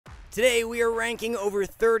Today we are ranking over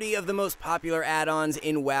 30 of the most popular add-ons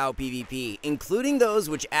in WoW PvP, including those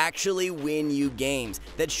which actually win you games,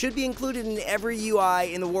 that should be included in every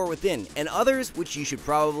UI in the War Within, and others which you should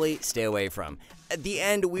probably stay away from. At the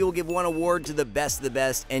end, we will give one award to the best of the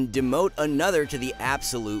best and demote another to the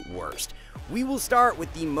absolute worst. We will start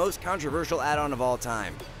with the most controversial add-on of all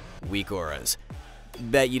time, Weak Auras.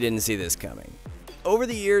 Bet you didn't see this coming. Over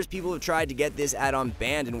the years, people have tried to get this add-on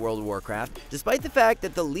banned in World of Warcraft, despite the fact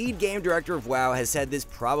that the lead game director of WoW has said this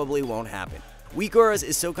probably won't happen. Weak Auras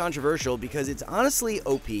is so controversial because it's honestly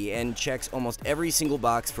OP and checks almost every single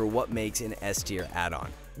box for what makes an S-tier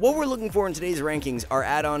add-on. What we're looking for in today's rankings are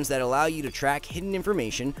add-ons that allow you to track hidden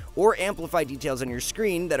information or amplify details on your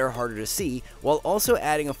screen that are harder to see, while also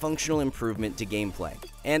adding a functional improvement to gameplay.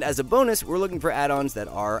 And as a bonus, we're looking for add-ons that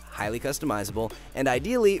are highly customizable and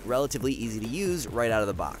ideally relatively easy to use right out of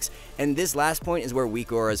the box. And this last point is where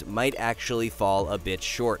Weak Auras might actually fall a bit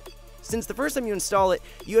short. Since the first time you install it,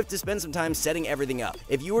 you have to spend some time setting everything up.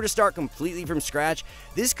 If you were to start completely from scratch,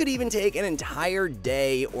 this could even take an entire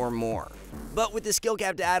day or more. But with the skill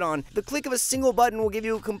capped add-on, the click of a single button will give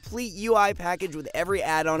you a complete UI package with every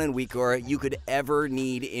add-on and Weak Aura you could ever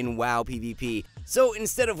need in WoW PvP. So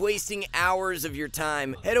instead of wasting hours of your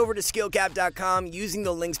time, head over to skillcap.com using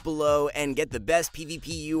the links below and get the best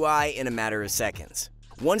PvP UI in a matter of seconds.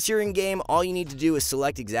 Once you're in game, all you need to do is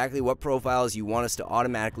select exactly what profiles you want us to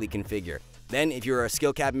automatically configure. Then, if you're a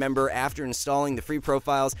SkillCap member, after installing the free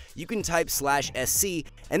profiles, you can type /SC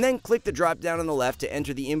and then click the drop down on the left to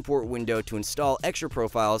enter the import window to install extra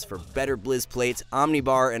profiles for better Blizz plates,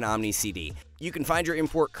 Omnibar, and OmniCD. You can find your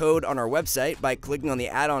import code on our website by clicking on the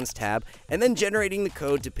add-ons tab and then generating the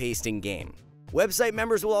code to paste in game. Website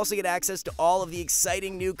members will also get access to all of the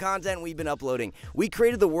exciting new content we've been uploading. We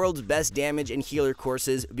created the world's best damage and healer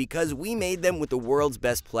courses because we made them with the world's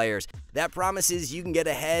best players. That promises you can get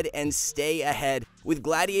ahead and stay ahead with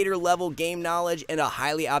gladiator level game knowledge and a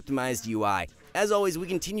highly optimized UI. As always, we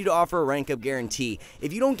continue to offer a rank up guarantee.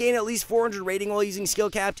 If you don't gain at least 400 rating while using Skill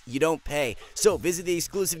Capped, you don't pay. So visit the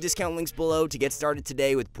exclusive discount links below to get started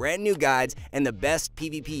today with brand new guides and the best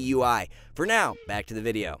PvP UI. For now, back to the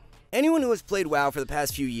video. Anyone who has played WoW for the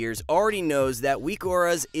past few years already knows that Weak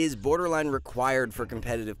Auras is borderline required for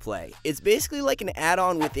competitive play. It's basically like an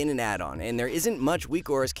add-on within an add-on, and there isn't much Weak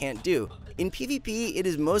Auras can't do. In PvP, it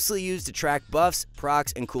is mostly used to track buffs,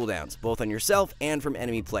 procs, and cooldowns, both on yourself and from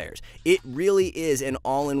enemy players. It really is an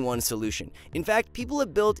all-in-one solution. In fact, people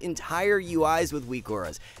have built entire UIs with Weak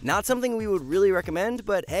Auras. Not something we would really recommend,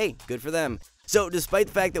 but hey, good for them. So despite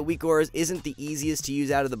the fact that Weak Auras isn't the easiest to use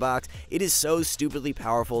out of the box, it is so stupidly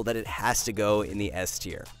powerful that it has to go in the S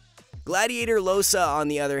tier. Gladiator Losa, on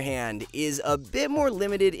the other hand, is a bit more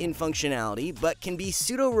limited in functionality, but can be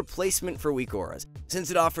pseudo-replacement for Weak Auras, since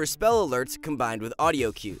it offers spell alerts combined with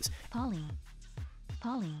audio cues. Polly.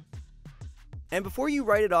 And before you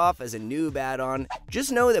write it off as a noob add-on,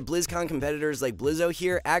 just know that BlizzCon competitors like Blizzo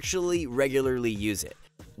here actually regularly use it.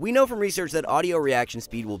 We know from research that audio reaction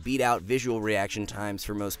speed will beat out visual reaction times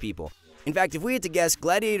for most people. In fact, if we had to guess,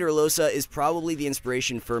 Gladiator Losa is probably the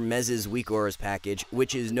inspiration for Mez's Weak Auras package,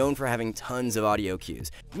 which is known for having tons of audio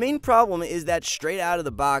cues. The main problem is that straight out of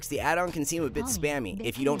the box, the add-on can seem a bit spammy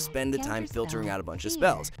if you don't spend the time filtering out a bunch of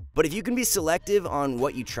spells. But if you can be selective on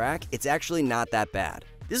what you track, it's actually not that bad.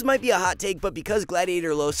 This might be a hot take, but because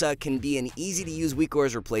Gladiator Losa can be an easy-to-use Weak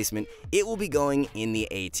Auras replacement, it will be going in the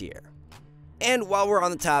A tier. And while we're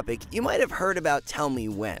on the topic, you might have heard about Tell Me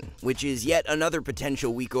When, which is yet another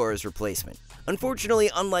potential Weak Auras replacement.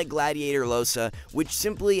 Unfortunately, unlike Gladiator Losa, which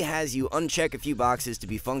simply has you uncheck a few boxes to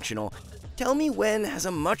be functional, Tell Me When has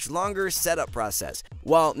a much longer setup process,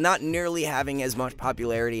 while not nearly having as much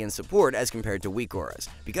popularity and support as compared to Weak Auras.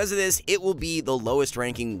 Because of this, it will be the lowest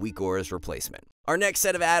ranking Weak Auras replacement. Our next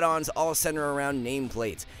set of add-ons all center around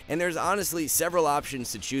nameplates, and there's honestly several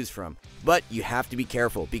options to choose from. But you have to be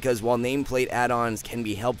careful, because while nameplate add-ons can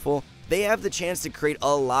be helpful, they have the chance to create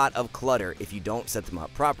a lot of clutter if you don't set them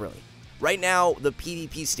up properly. Right now, the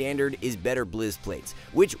PvP standard is Better Blizz Plates,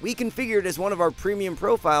 which we configured as one of our premium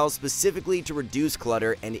profiles specifically to reduce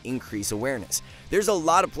clutter and increase awareness. There's a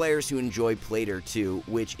lot of players who enjoy Plater 2,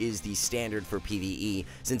 which is the standard for PvE,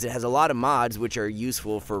 since it has a lot of mods which are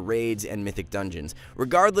useful for raids and mythic dungeons.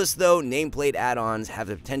 Regardless though, nameplate add-ons have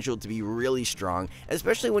the potential to be really strong,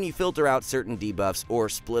 especially when you filter out certain debuffs or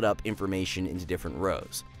split up information into different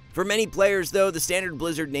rows. For many players though, the standard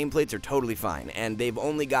Blizzard nameplates are totally fine, and they've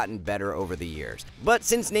only gotten better over the years. But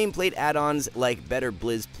since nameplate add-ons like Better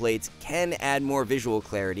Blizz Plates can add more visual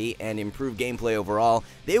clarity and improve gameplay overall,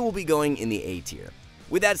 they will be going in the A tier.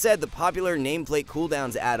 With that said, the popular nameplate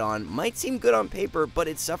cooldowns add-on might seem good on paper, but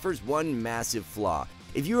it suffers one massive flaw.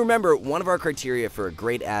 If you remember, one of our criteria for a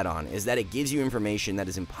great add-on is that it gives you information that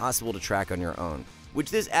is impossible to track on your own,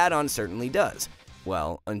 which this add-on certainly does.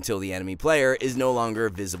 Well, until the enemy player is no longer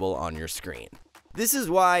visible on your screen. This is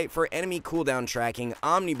why, for enemy cooldown tracking,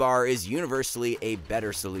 Omnibar is universally a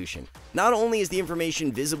better solution. Not only is the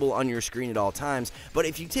information visible on your screen at all times, but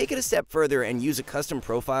if you take it a step further and use a custom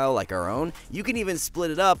profile like our own, you can even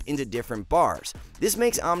split it up into different bars. This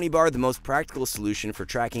makes Omnibar the most practical solution for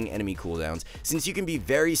tracking enemy cooldowns, since you can be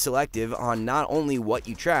very selective on not only what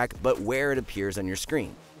you track, but where it appears on your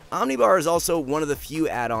screen. Omnibar is also one of the few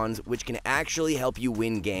add-ons which can actually help you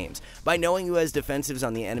win games. By knowing who has defensives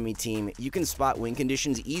on the enemy team, you can spot win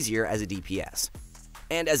conditions easier as a DPS.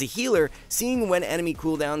 And as a healer, seeing when enemy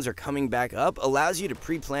cooldowns are coming back up allows you to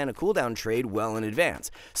pre-plan a cooldown trade well in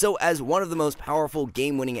advance. So as one of the most powerful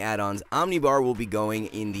game-winning add-ons, Omnibar will be going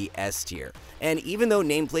in the S tier. And even though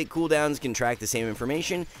nameplate cooldowns can track the same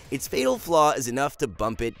information, its fatal flaw is enough to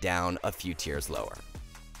bump it down a few tiers lower.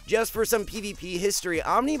 Just for some PvP history,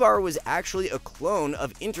 Omnibar was actually a clone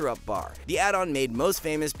of Interrupt Bar, the add-on made most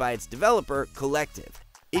famous by its developer, Collective.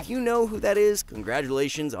 If you know who that is,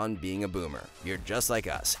 congratulations on being a boomer. You're just like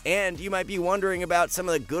us. And you might be wondering about some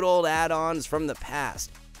of the good old add-ons from the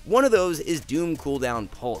past. One of those is Doom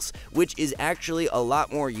Cooldown Pulse, which is actually a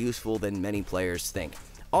lot more useful than many players think.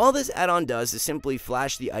 All this add-on does is simply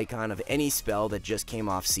flash the icon of any spell that just came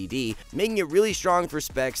off CD, making it really strong for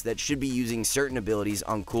specs that should be using certain abilities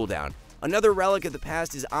on cooldown. Another relic of the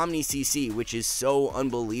past is Omni CC, which is so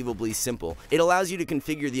unbelievably simple. It allows you to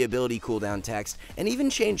configure the ability cooldown text and even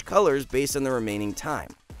change colors based on the remaining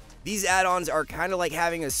time. These add-ons are kind of like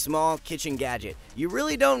having a small kitchen gadget. You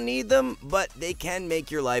really don't need them, but they can make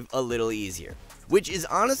your life a little easier. Which is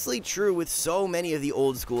honestly true with so many of the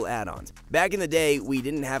old school add-ons. Back in the day, we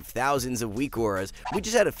didn't have thousands of weak auras, we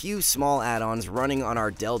just had a few small add-ons running on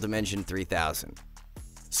our Dell Dimension 3000.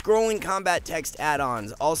 Scrolling combat text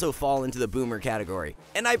add-ons also fall into the boomer category,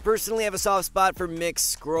 and I personally have a soft spot for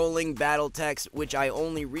mixed scrolling battle text, which I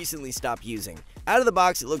only recently stopped using. Out of the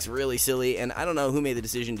box, it looks really silly, and I don't know who made the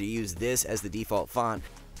decision to use this as the default font.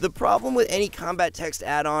 The problem with any combat text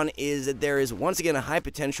add-on is that there is once again a high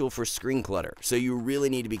potential for screen clutter, so you really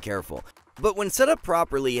need to be careful. But when set up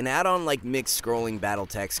properly, an add-on like mixed scrolling battle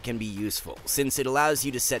text can be useful, since it allows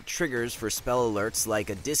you to set triggers for spell alerts like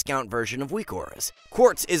a discount version of weak auras.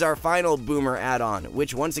 Quartz is our final boomer add-on,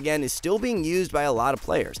 which once again is still being used by a lot of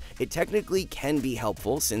players. It technically can be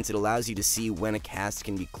helpful since it allows you to see when a cast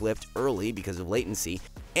can be clipped early because of latency,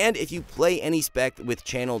 and if you play any spec with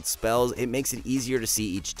channeled spells, it makes it easier to see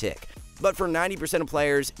each tick. But for 90% of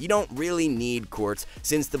players, you don't really need Quartz,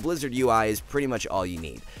 since the Blizzard UI is pretty much all you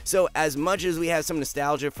need. So as much as we have some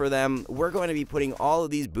nostalgia for them, we're going to be putting all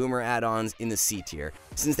of these boomer add-ons in the C tier,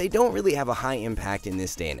 since they don't really have a high impact in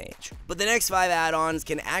this day and age. But the next 5 add-ons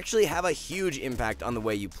can actually have a huge impact on the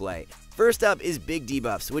way you play. First up is Big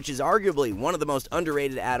Debuffs, which is arguably one of the most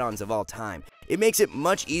underrated add-ons of all time. It makes it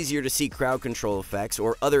much easier to see crowd control effects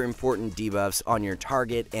or other important debuffs on your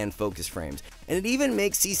target and focus frames. And it even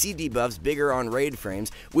makes CC debuffs bigger on raid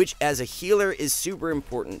frames, which as a healer is super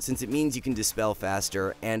important since it means you can dispel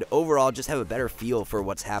faster and overall just have a better feel for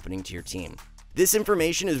what's happening to your team. This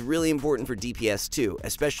information is really important for DPS too,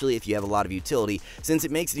 especially if you have a lot of utility, since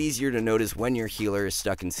it makes it easier to notice when your healer is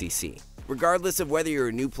stuck in CC. Regardless of whether you're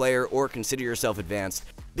a new player or consider yourself advanced,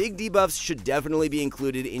 big debuffs should definitely be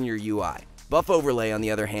included in your UI. Buff Overlay, on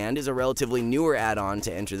the other hand, is a relatively newer add-on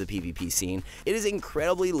to enter the PvP scene. It is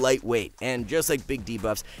incredibly lightweight, and just like big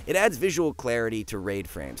debuffs, it adds visual clarity to raid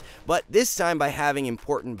frames, but this time by having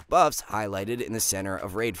important buffs highlighted in the center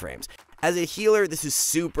of raid frames. As a healer, this is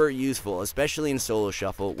super useful, especially in solo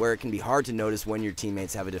shuffle, where it can be hard to notice when your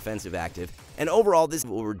teammates have a defensive active, and overall this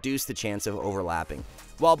will reduce the chance of overlapping.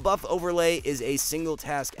 While Buff Overlay is a single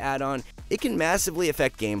task add-on, it can massively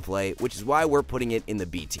affect gameplay, which is why we're putting it in the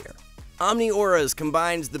B tier. Omni Auras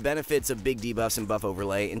combines the benefits of big debuffs and Buff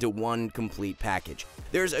Overlay into one complete package.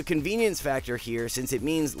 There's a convenience factor here since it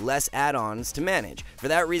means less add-ons to manage. For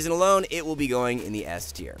that reason alone, it will be going in the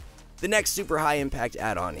S tier. The next super high impact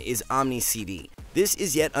add-on is Omni CD. This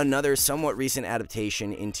is yet another somewhat recent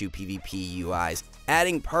adaptation into PvP UIs,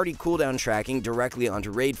 adding party cooldown tracking directly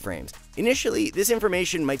onto raid frames. Initially, this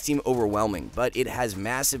information might seem overwhelming, but it has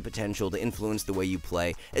massive potential to influence the way you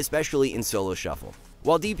play, especially in solo shuffle.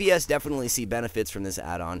 While DPS definitely see benefits from this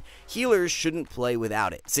add-on, healers shouldn't play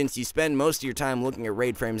without it, since you spend most of your time looking at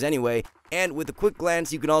raid frames anyway, and with a quick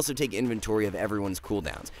glance you can also take inventory of everyone's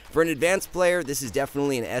cooldowns. For an advanced player, this is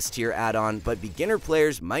definitely an S tier add-on, but beginner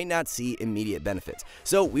players might not see immediate benefits,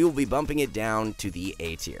 so we will be bumping it down to the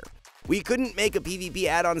A tier. We couldn't make a PvP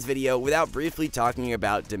add-ons video without briefly talking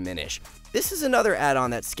about Diminish. This is another add-on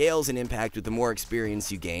that scales in impact with the more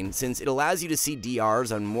experience you gain, since it allows you to see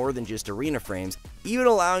DRs on more than just arena frames, even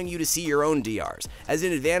allowing you to see your own DRs. As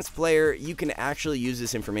an advanced player, you can actually use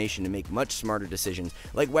this information to make much smarter decisions,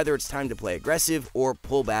 like whether it's time to play aggressive or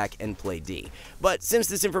pull back and play D. But since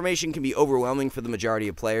this information can be overwhelming for the majority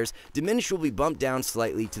of players, Diminish will be bumped down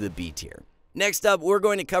slightly to the B tier. Next up, we're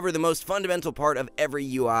going to cover the most fundamental part of every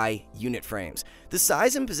UI, unit frames. The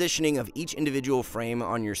size and positioning of each individual frame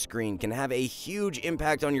on your screen can have a huge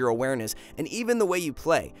impact on your awareness and even the way you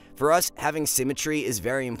play. For us, having symmetry is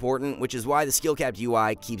very important, which is why the skill-capped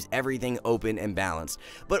UI keeps everything open and balanced.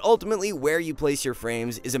 But ultimately, where you place your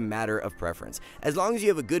frames is a matter of preference. As long as you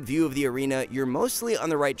have a good view of the arena, you're mostly on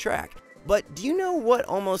the right track. But do you know what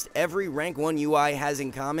almost every Rank 1 UI has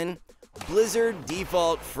in common? Blizzard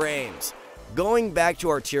default frames. Going back to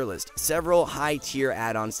our tier list, several high-tier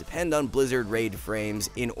add-ons depend on Blizzard raid frames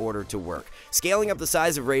in order to work. Scaling up the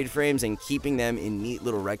size of raid frames and keeping them in neat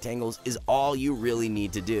little rectangles is all you really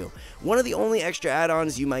need to do. One of the only extra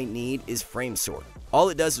add-ons you might need is Frame Sort. All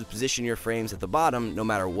it does is position your frames at the bottom no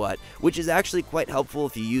matter what, which is actually quite helpful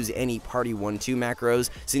if you use any Party 1-2 macros,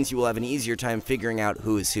 since you will have an easier time figuring out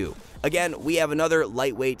who is who. Again, we have another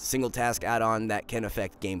lightweight single-task add-on that can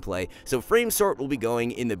affect gameplay, so Frame Sort will be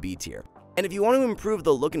going in the B tier. And if you want to improve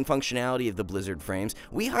the look and functionality of the Blizzard frames,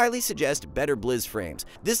 we highly suggest Better Blizz Frames.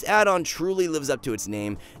 This add-on truly lives up to its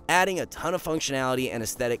name, adding a ton of functionality and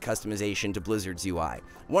aesthetic customization to Blizzard's UI.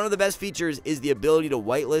 One of the best features is the ability to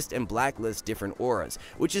whitelist and blacklist different auras,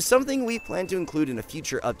 which is something we plan to include in a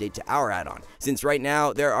future update to our add-on, since right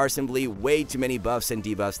now there are simply way too many buffs and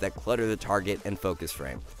debuffs that clutter the target and focus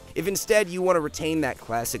frame. If instead you want to retain that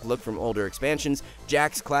classic look from older expansions,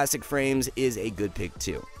 Jack's Classic Frames is a good pick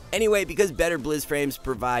too. Anyway, because Better Blizz Frames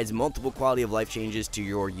provides multiple quality of life changes to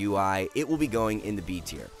your UI, it will be going in the B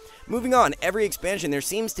tier. Moving on, every expansion there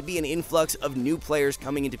seems to be an influx of new players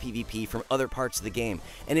coming into PvP from other parts of the game,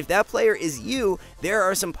 and if that player is you, there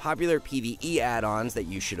are some popular PvE add-ons that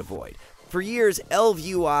you should avoid. For years, Elv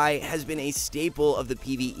UI has been a staple of the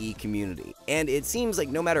PvE community, and it seems like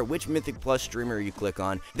no matter which Mythic Plus streamer you click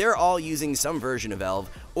on, they're all using some version of Elv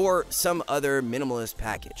or some other minimalist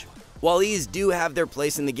package. While these do have their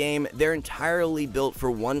place in the game, they're entirely built for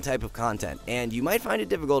one type of content, and you might find it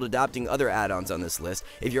difficult adopting other add-ons on this list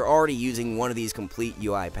if you're already using one of these complete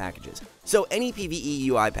UI packages. So any PvE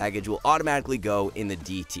UI package will automatically go in the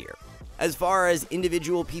D tier. As far as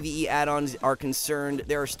individual PvE add-ons are concerned,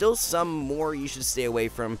 there are still some more you should stay away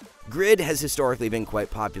from. Grid has historically been quite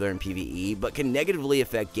popular in PvE, but can negatively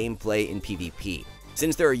affect gameplay in PvP,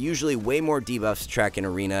 since there are usually way more debuffs to track in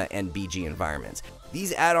arena and BG environments.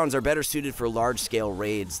 These add-ons are better suited for large-scale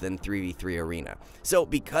raids than 3v3 arena. So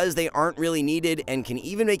because they aren't really needed and can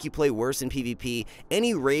even make you play worse in PvP,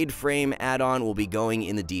 any raid frame add-on will be going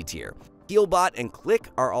in the D tier. Healbot and Click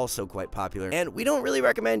are also quite popular, and we don't really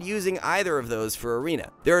recommend using either of those for arena.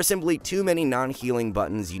 There are simply too many non-healing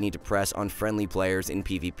buttons you need to press on friendly players in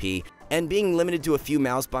PvP, and being limited to a few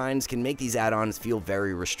mouse binds can make these add-ons feel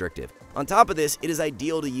very restrictive. On top of this, it is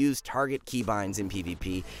ideal to use target keybinds in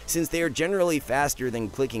PvP, since they are generally faster than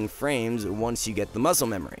clicking frames once you get the muscle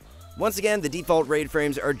memory. Once again, the default raid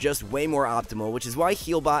frames are just way more optimal, which is why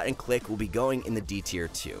Healbot and Click will be going in the D tier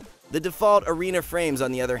too. The default arena frames,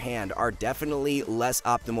 on the other hand, are definitely less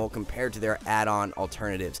optimal compared to their add-on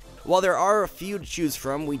alternatives. While there are a few to choose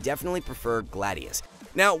from, we definitely prefer Gladius.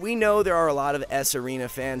 Now, we know there are a lot of S-Arena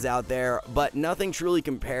fans out there, but nothing truly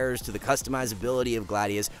compares to the customizability of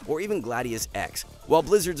Gladius or even Gladius X. While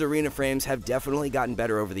Blizzard's arena frames have definitely gotten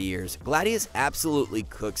better over the years, Gladius absolutely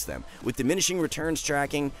cooks them, with diminishing returns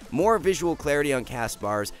tracking, more visual clarity on cast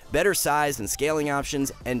bars, better size and scaling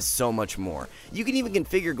options, and so much more. You can even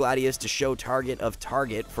configure Gladius to show target of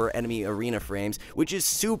target for enemy arena frames, which is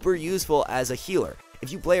super useful as a healer.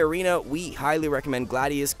 If you play Arena, we highly recommend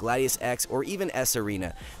Gladius, Gladius X, or even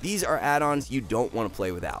S-Arena. These are add-ons you don't want to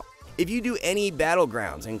play without. If you do any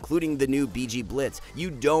Battlegrounds, including the new BG Blitz, you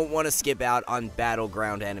don't want to skip out on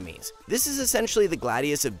Battleground enemies. This is essentially the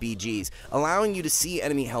Gladius of BGs, allowing you to see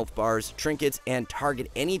enemy health bars, trinkets, and target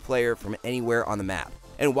any player from anywhere on the map.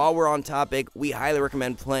 And while we're on topic, we highly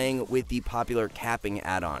recommend playing with the popular capping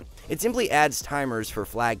add-on. It simply adds timers for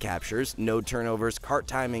flag captures, node turnovers, cart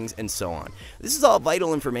timings, and so on. This is all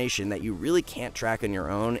vital information that you really can't track on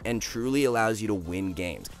your own and truly allows you to win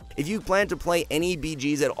games. If you plan to play any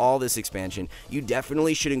BGs at all this expansion, you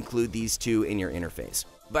definitely should include these two in your interface.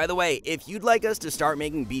 By the way, if you'd like us to start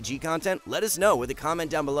making BG content, let us know with a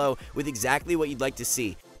comment down below with exactly what you'd like to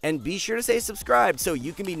see. And be sure to stay subscribed so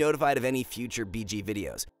you can be notified of any future BG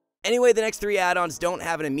videos. Anyway, the next 3 add-ons don't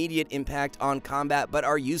have an immediate impact on combat, but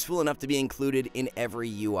are useful enough to be included in every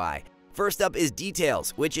UI. First up is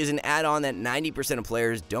Details, which is an add-on that 90% of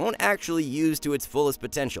players don't actually use to its fullest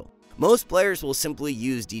potential. Most players will simply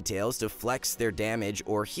use Details to flex their damage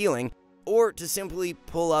or healing, or to simply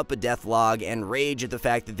pull up a death log and rage at the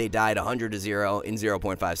fact that they died 100 to 0 in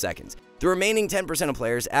 0.5 seconds. The remaining 10% of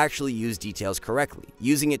players actually use Details correctly,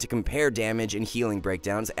 using it to compare damage and healing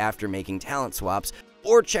breakdowns after making talent swaps,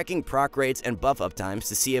 or checking proc rates and buff uptimes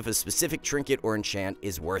to see if a specific trinket or enchant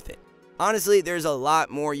is worth it. Honestly, there's a lot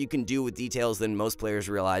more you can do with Details than most players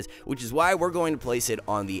realize, which is why we're going to place it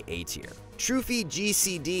on the A tier. Trophy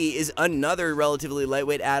GCD is another relatively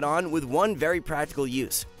lightweight add-on with one very practical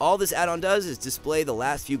use. All this add-on does is display the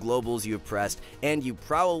last few globals you have pressed, and you've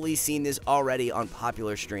probably seen this already on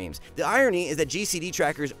popular streams. The irony is that GCD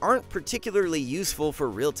trackers aren't particularly useful for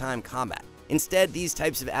real-time combat. Instead, these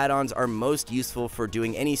types of add-ons are most useful for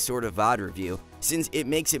doing any sort of VOD review, since it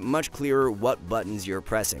makes it much clearer what buttons you're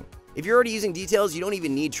pressing. If you're already using Details, you don't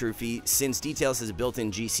even need Trophy, since Details has a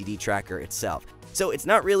built-in GCD tracker itself. So it's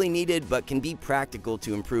not really needed, but can be practical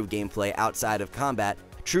to improve gameplay outside of combat.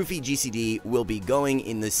 Trophy GCD will be going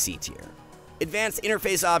in the C tier. Advanced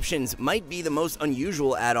Interface Options might be the most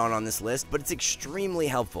unusual add-on on this list, but it's extremely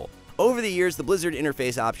helpful. Over the years, the Blizzard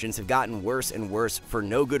interface options have gotten worse and worse for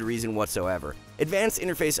no good reason whatsoever. Advanced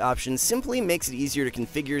Interface Options simply makes it easier to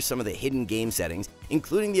configure some of the hidden game settings,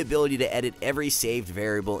 including the ability to edit every saved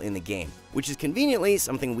variable in the game, which is conveniently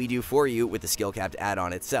something we do for you with the skill capped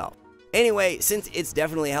add-on itself. Anyway, since it's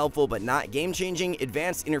definitely helpful but not game-changing,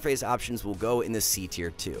 Advanced Interface Options will go in the C tier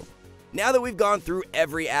too. Now that we've gone through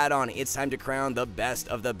every add-on, it's time to crown the best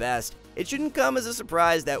of the best. It shouldn't come as a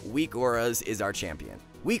surprise that Weak Auras is our champion.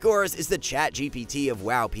 Weak Auras is the ChatGPT of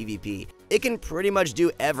WoW PvP. It can pretty much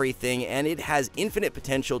do everything, and it has infinite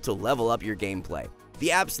potential to level up your gameplay.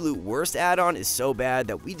 The absolute worst add-on is so bad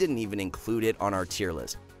that we didn't even include it on our tier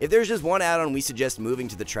list. If there's just one add-on we suggest moving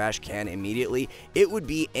to the trash can immediately, it would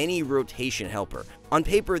be any rotation helper. On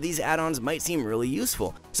paper, these add-ons might seem really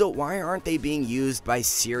useful, so why aren't they being used by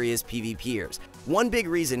serious PvPers? One big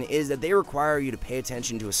reason is that they require you to pay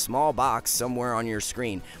attention to a small box somewhere on your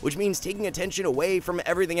screen, which means taking attention away from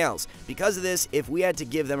everything else. Because of this, if we had to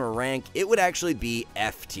give them a rank, it would actually be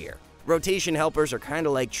F tier. Rotation helpers are kinda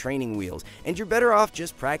like training wheels, and you're better off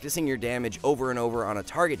just practicing your damage over and over on a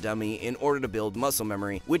target dummy in order to build muscle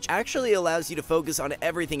memory, which actually allows you to focus on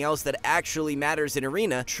everything else that actually matters in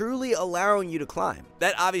Arena, truly allowing you to climb.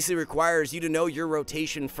 That obviously requires you to know your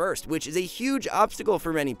rotation first, which is a huge obstacle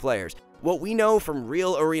for many players. What we know from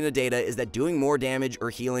real Arena data is that doing more damage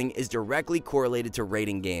or healing is directly correlated to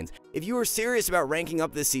rating gains. If you are serious about ranking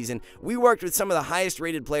up this season, we worked with some of the highest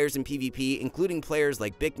rated players in PvP, including players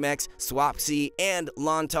like Bikmex, Swapsy, and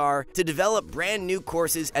Lontar, to develop brand new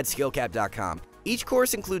courses at skillcap.com. Each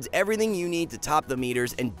course includes everything you need to top the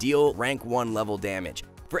meters and deal rank 1 level damage.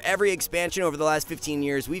 For every expansion over the last 15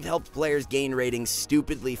 years, we've helped players gain ratings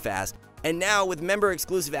stupidly fast. And now, with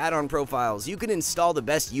member-exclusive add-on profiles, you can install the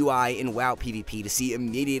best UI in WoW PvP to see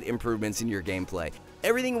immediate improvements in your gameplay.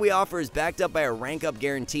 Everything we offer is backed up by a rank-up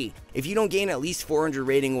guarantee. If you don't gain at least 400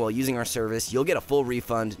 rating while using our service, you'll get a full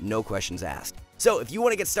refund, no questions asked. So if you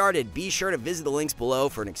want to get started, be sure to visit the links below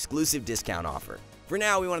for an exclusive discount offer. For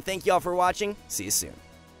now, we want to thank y'all for watching. See you soon.